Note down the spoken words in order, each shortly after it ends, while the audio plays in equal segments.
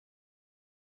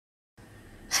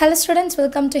Hello students,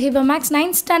 welcome to Hiba Max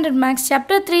 9th Standard Max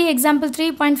Chapter 3 Example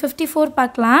 3.54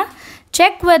 பார்க்கலாம்.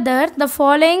 Check whether the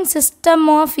following system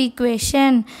of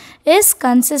equation is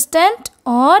consistent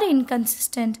or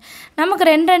inconsistent. நமக்கு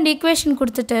ரெண்டு equation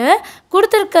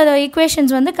கொடுத்திருக்கிற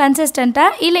equations வந்து consistent-ஆ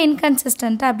இல்ல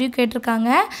inconsistent-ஆ அப்படி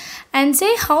கேட்டிருக்காங்க. And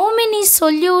say how many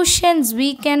solutions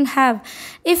we can have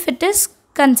if it is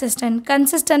consistent.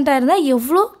 Consistent-ஆ இருந்தா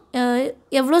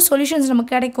எவ்வளோ சொல்யூஷன்ஸ்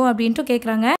நமக்கு கிடைக்கும் அப்படின்ட்டு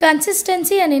கேட்குறாங்க.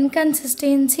 Consistency and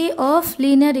inconsistency of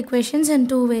linear equations and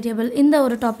two variable இந்த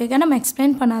ஒரு டாப்பிக்கை நம்ம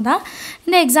எக்ஸ்பிளைன் பண்ணாதான்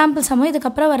இந்த எக்ஸாம்பிள் சமம்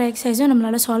இதுக்கப்புறம் வர எக்ஸசைஸும்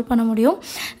நம்மளால் சால்வ் பண்ண முடியும்.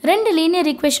 ரெண்டு லீனியர்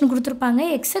ஈக்குவேஷன் கொடுத்துருப்பாங்க.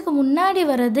 எக்ஸுக்கு முன்னாடி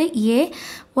வர்றது ஏ,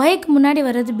 ஒய்க்கு முன்னாடி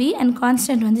வர்றது பி அண்ட்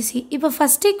கான்ஸ்டன்ட் வந்து சி. இப்போ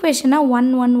ஃபஸ்ட் ஈக்குவேஷனாக 1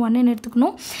 1 1ன்னு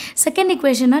எடுத்துக்கணும், செகண்ட்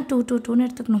ஈக்குவேஷனாக 2 2 2ன்னு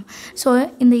எடுத்துக்கணும். ஸோ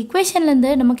இந்த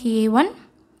ஈக்குவேஷன்லேருந்து நமக்கு A1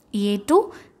 A2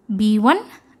 B1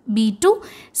 B2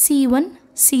 C1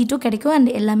 C2 கிடைக்கும். அண்ட்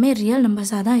எல்லாமே ரியல்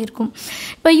நம்பர்ஸாக தான் இருக்கும்.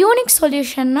 இப்போ யூனிக்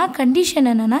சொல்யூஷன்னா கண்டிஷன்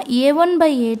என்னென்னா A1 by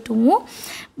A2வும்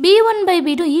B1 by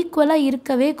B2 ஈக்குவலாக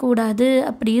இருக்கவே கூடாது.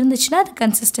 அப்படி இருந்துச்சுன்னா அது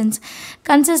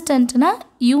கன்சிஸ்டன்ட்னா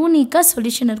யூனிக்காக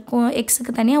சொல்யூஷன் இருக்கும்.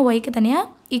 எக்ஸுக்கு தனியாக ஒய்க்கு தனியாக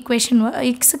ஈக்குவேஷன்,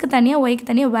 எக்ஸுக்கு தனியாக ஒய்க்கு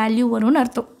தனியாக வேல்யூ வரும்னு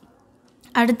அர்த்தம்.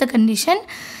 அடுத்த condition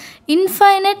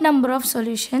infinite number of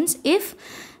solutions if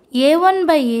A1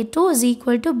 by A2 is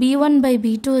equal to B1 by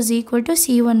B2 is equal to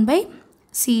C1 by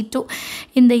C2.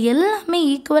 இந்த எல்லாமே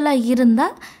ஈக்குவலாக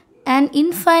இருந்தால் and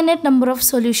infinite number of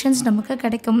solutions நமக்கு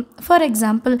கிடைக்கும். ஃபார்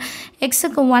எக்ஸாம்பிள்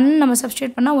எக்ஸுக்கு 1 நம்ம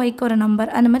சப்ஸ்டியூட் பண்ணால் ஒய்க்கு ஒரு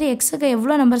நம்பர், அந்த மாதிரி எக்ஸுக்கு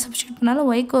எவ்வளோ நம்பர் சப்ஸ்டியூட் பண்ணாலும்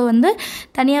ஒய்க்கு வந்து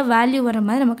தனியாக வேல்யூ வர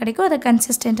மாதிரி நமக்கு கிடைக்கும். அதை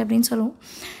கன்சிஸ்டன்ட் அப்படின்னு சொல்லுவோம்.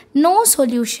 நோ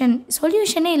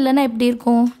சொல்யூஷனே இல்லைன்னா எப்படி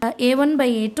இருக்கும்? A1 by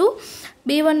A2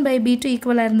 B1 by B2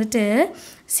 ஈக்குவலாக இருந்துட்டு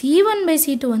C1 by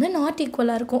C2 வந்து நாட்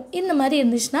ஈக்குவலாக இருக்கும். இந்த மாதிரி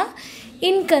இருந்துச்சுன்னா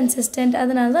இன்கன்சிஸ்டன்ட்.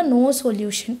 அதனால தான் நோ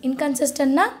சொல்யூஷன்.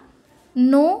 இன்கன்சிஸ்டன்ட்னா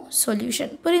no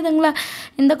solution. புரியுதுங்களா?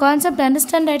 இந்த கான்செப்ட்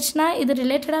அண்டர்ஸ்டாண்ட் ஆகிடுச்சுன்னா இது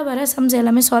ரிலேட்டடாக வர சம்ஸ்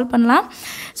எல்லாமே சால்வ் பண்ணலாம்.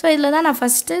 ஸோ இதில் தான் நான்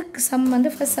ஃபஸ்ட்டு சம்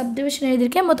வந்து ஃபஸ்ட் சப்டிவிஷன்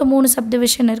எழுதியிருக்கேன். மொத்தம் 3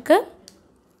 சப்டிவிஷன் இருக்குது.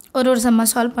 ஒரு சம்மாக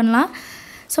சால்வ் பண்ணலாம்.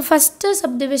 ஸோ ஃபஸ்ட்டு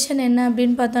சப்டிவிஷன் என்ன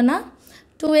அப்படின்னு பார்த்தோன்னா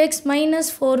 2x minus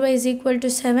 4y is equal to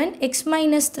 7, x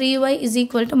minus 3y is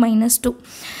equal to minus 2.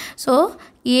 So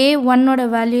A1 ஓட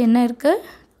வேல்யூ என்ன இருக்குது?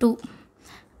 2,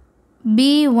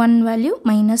 B1 value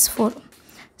minus 4,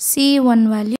 C1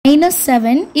 value minus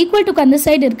 7. Equal டுக்கு அந்த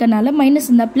சைடு இருக்கனால மைனஸ்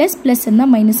இருந்தால் ப்ளஸ்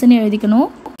இருந்தால் மைனஸ்ன்னு எழுதிக்கணும்.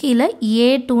 கீழே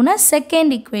A2னா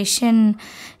second equation.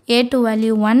 A2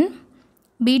 value 1,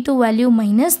 B2 value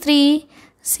minus 3,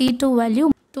 C2 value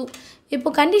 2. இப்போ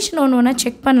கண்டிஷன் ஒன்று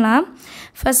செக் பண்ணலாம்.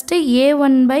 ஃபஸ்ட்டு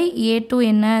A1 by A2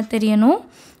 என்ன தெரியணும்,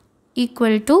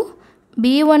 equal to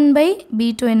B1 by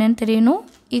B2 என்னன்னு தெரியணும்,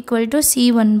 equal to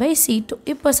C1 by C2.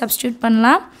 இப்போ சப்ஸ்டியூட்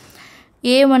பண்ணலாம்.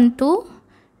 A1 2,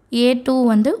 A2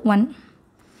 வந்து 1,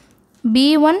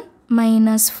 B1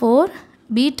 minus 4,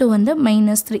 B2 வந்து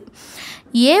minus 3.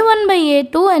 A1 by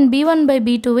A2 and B1 by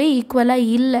B2வே ஈக்குவலாக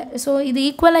இல்லை. ஸோ இது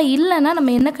ஈக்குவலாக இல்லைன்னா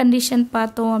நம்ம என்ன கண்டிஷன்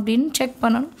பார்த்தோம் அப்படின்னு செக்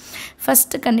பண்ணணும்.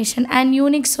 First condition and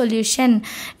unique solution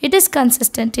it is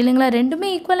consistent. இல்லைங்களா? ரெண்டுமே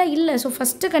ஈக்குவலாக இல்லை. ஸோ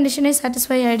ஃபஸ்ட்டு கண்டிஷனே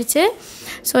சாட்டிஸ்ஃபை ஆகிடுச்சு.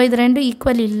 ஸோ இது ரெண்டும்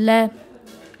ஈக்குவல் இல்லை.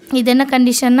 இது என்ன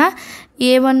கண்டிஷன்னா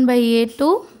A1 by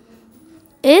A2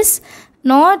 is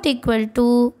not equal to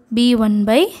B1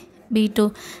 by B2.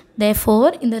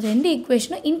 Therefore இந்த ரெண்டு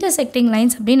ஈக்குவேஷனும் இன்டர்செக்டிங்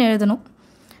லைன்ஸ் அப்படின்னு எழுதணும்.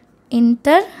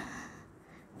 intersecting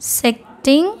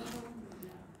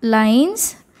lines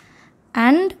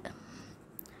and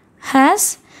has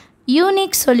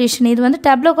unique solution. இது வந்து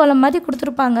டேப்லோ காலம் மாதிரி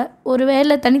கொடுத்துருப்பாங்க.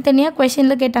 ஒருவேளை தனித்தனியாக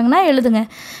கொஷனில் கேட்டாங்கன்னா எழுதுங்க.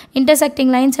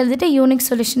 இன்டர்செக்டிங் லைன்ஸ் எழுதிட்டு யூனிக்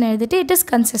சொல்யூஷன் எழுதிட்டு இட் இஸ்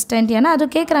கன்சிஸ்டன்ட். ஏன்னா அது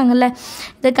கேட்குறாங்கல்ல,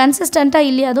 இது கன்சிஸ்டண்ட்டாக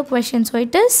இல்லையா அது question. So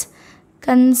it is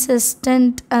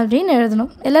consistent அப்படின்னு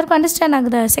எழுதணும். எல்லாருக்கும் அண்டர்ஸ்டாண்ட்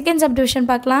ஆகுதா? செகண்ட் சப்டிவிஷன்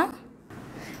பார்க்கலாம்.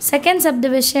 Second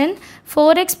subdivision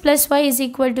 4x plus y is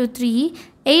equal to 3,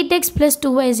 8x plus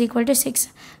 2y is equal to 6.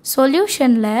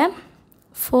 Solution la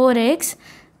 4x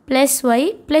plus y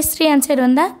plus 3 answer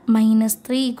வந்தால் minus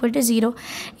 3 equal to 0.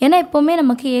 ஏன்னா எப்போவுமே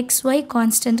நமக்கு xy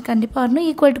constant கண்டிப்பாக வரணும்.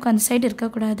 ஈக்குவல் டு அந்த side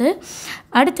இருக்கக்கூடாது.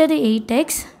 அடுத்தது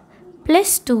 8x plus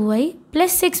 2y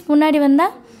plus 6 முன்னாடி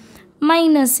வந்தால்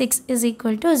minus 6 is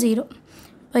equal to 0.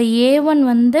 இப்போ A1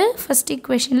 வந்து ஃபஸ்ட்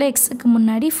ஈக்குவேஷனில் எக்ஸுக்கு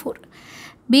முன்னாடி 4,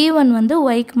 B1 வந்து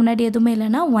ஒய்க்கு முன்னாடி எதுவுமே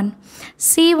இல்லைன்னா 1,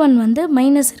 C1 வந்து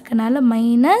மைனஸ் இருக்கனால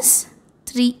minus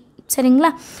 3. சரிங்களா?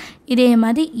 இதே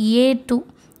மாதிரி A2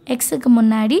 எக்ஸுக்கு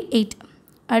முன்னாடி 8,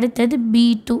 அடுத்தது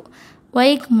B2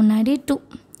 ஒய்க்கு முன்னாடி 2,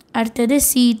 அடுத்தது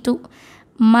C2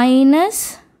 minus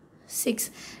 6.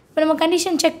 இப்போ நம்ம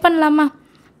கண்டிஷன் செக் பண்ணலாமா?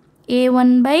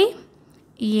 A1 by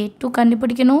A2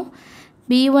 கண்டுபிடிக்கணும்,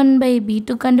 B1 by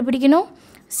B2 கண்டுபிடிக்கணும்,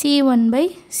 C1 by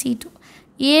C2.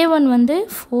 A1 வந்து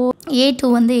 4, A2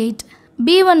 வந்து 8,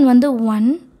 B1 வந்து 1,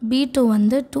 B2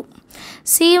 வந்து 2.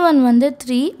 C1 வந்து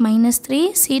 3 -3,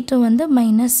 C2 வந்து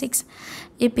 -6.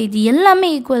 இப்போ இது எல்லாமே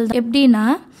ஈக்குவல் தான். எப்படின்னா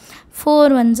 4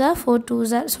 1s are 4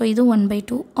 2s are. So இது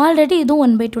 1/2. ஆல்ரெடி இதுவும்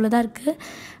 1/2ல தான் இருக்குது.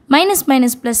 மைனஸ்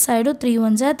மைனஸ் ப்ளஸ் ஆகிடும். 3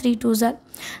 1s are 3 2s are.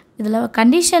 இதில்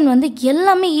கண்டிஷன் வந்து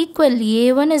எல்லாமே equal.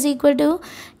 A1 is equal to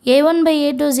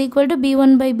A1/A2 is equal to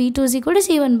B1/B2 is equal to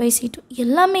C1/C2.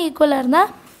 எல்லாமே ஈக்குவலாக இருந்தால்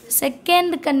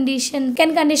செகண்ட்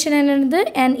கண்டிஷன் என்னது,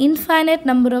 an infinite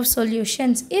number of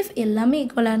solutions if எல்லாமே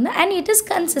ஈக்குவலாக இருந்தால் and it is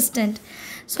consistent.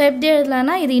 So எப்படி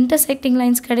எழுதலாம்னா இது intersecting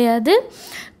lines கிடையாது,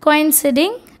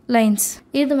 coinciding lines.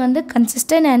 இது வந்து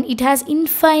consistent and it has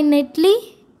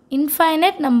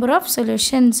infinite number of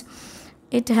solutions.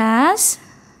 It has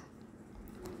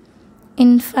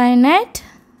infinite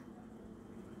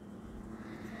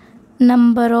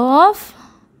number of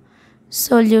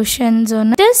solutions.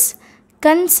 It is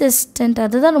consistent.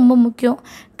 அதுதான் ரொம்ப முக்கியம்.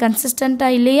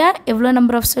 கன்சிஸ்டண்ட்டாக இல்லையா, எவ்வளோ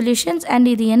நம்பர் ஆஃப் சொல்யூஷன்ஸ், அண்ட்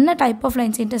இது என்ன டைப் ஆஃப்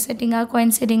லைன்ஸ், இன்டர்செக்டிங்காக,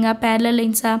 கோயின்சைடிங்காக, பேரலல்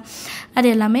லைன்ஸாக, அது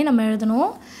எல்லாமே நம்ம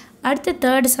எழுதணும். அடுத்து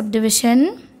third subdivision.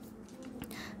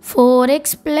 4x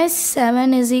 +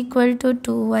 7 is equal to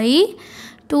 2y,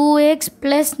 2x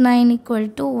 + 9 equal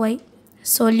to y.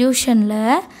 சொல்யூஷனில்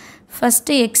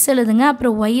first X எழுதுங்க,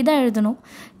 அப்புறம் ஒய் தான் எழுதணும்.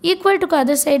 ஈக்குவல் டுக்கு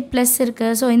அதர் சைட் ப்ளஸ்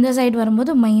இருக்குது. ஸோ இந்த சைடு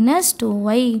வரும்போது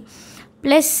 -2y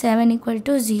 + 7 equal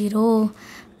to 0.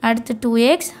 அடுத்து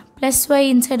 2x + y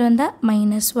இன்சைடு வந்தால்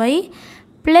 -y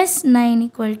 + 9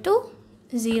 equal to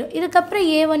 0. இதுக்கப்புறம்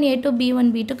A1 A2 B1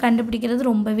 B2 கண்டுபிடிக்கிறது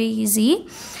ரொம்பவே ஈஸி.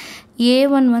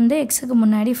 A1 வந்து எக்ஸுக்கு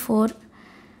முன்னாடி 4,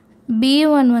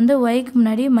 B1 வந்து ஒய்க்கு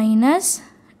முன்னாடி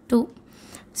 -2,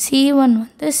 C1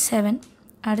 வந்து 7.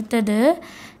 அடுத்தது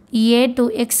A2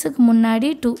 எக்ஸுக்கு முன்னாடி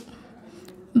 2,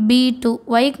 B2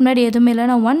 ஒய்க்கு முன்னாடி எதுவுமே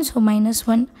இல்லைன்னா 1, ஸோ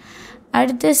 -1.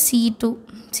 அடுத்து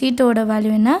C2ஓட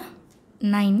வேல்யூ என்ன,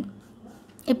 9.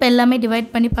 இப்போ எல்லாமே டிவைட்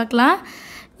பண்ணி பார்க்கலாம்.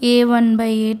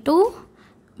 A1/A2,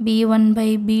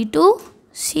 B1/B2,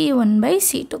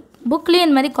 C1/C2. புக்லேயும்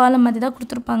இந்த மாதிரி காலம் மாதிரி தான்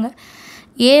கொடுத்துருப்பாங்க.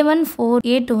 A1 4,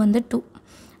 A2 வந்து 2,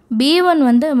 B1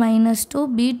 வந்து -2,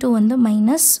 B2 வந்து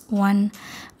 -1.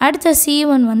 அடுத்த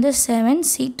C1 வந்து 7,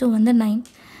 C2 வந்து 9.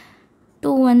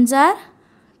 2 1s are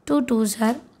 2 2s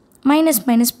are, minus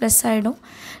minus plus ஆகிடும்.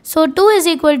 So 2 is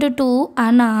equal to 2.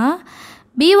 ஆனால்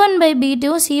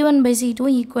B1/B2 C1/C2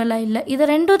 ஈக்குவலாக இல்லை. இது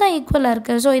ரெண்டும் தான் ஈக்குவலாக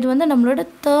இருக்குது. ஸோ இது வந்து நம்மளோட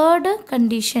third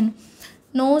condition.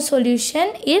 No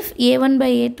solution if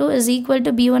A1/A2 is equal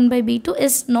to B1/B2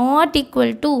 is not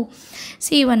equal to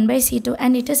C1/C2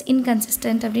 and it is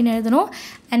inconsistent அப்படின்னு எழுதணும்.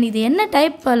 அண்ட் இது என்ன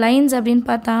டைப் லைன்ஸ் அப்படின்னு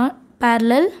பார்த்தா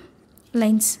parallel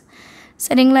lines.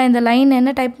 சரிங்களா, இந்த லைன்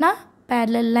என்ன டைப்னா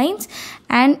parallel lines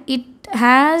and it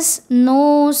has no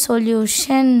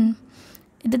solution.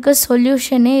 இதுக்கு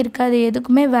சொல்யூஷனே இருக்காது,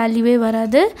 எதுக்குமே வேல்யூவே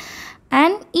வராது.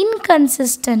 அண்ட்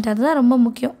இன்கன்சிஸ்டன்ட், அதுதான் ரொம்ப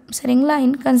முக்கியம். சரிங்களா,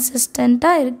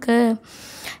 இன்கன்சிஸ்டண்ட்டாக இருக்குது.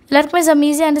 எல்லாருக்குமே சம்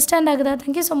ஈஸியாக அண்டர்ஸ்டாண்ட் ஆகுதா?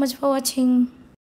 தேங்க்யூ ஸோ மச் ஃபார் வாட்சிங்.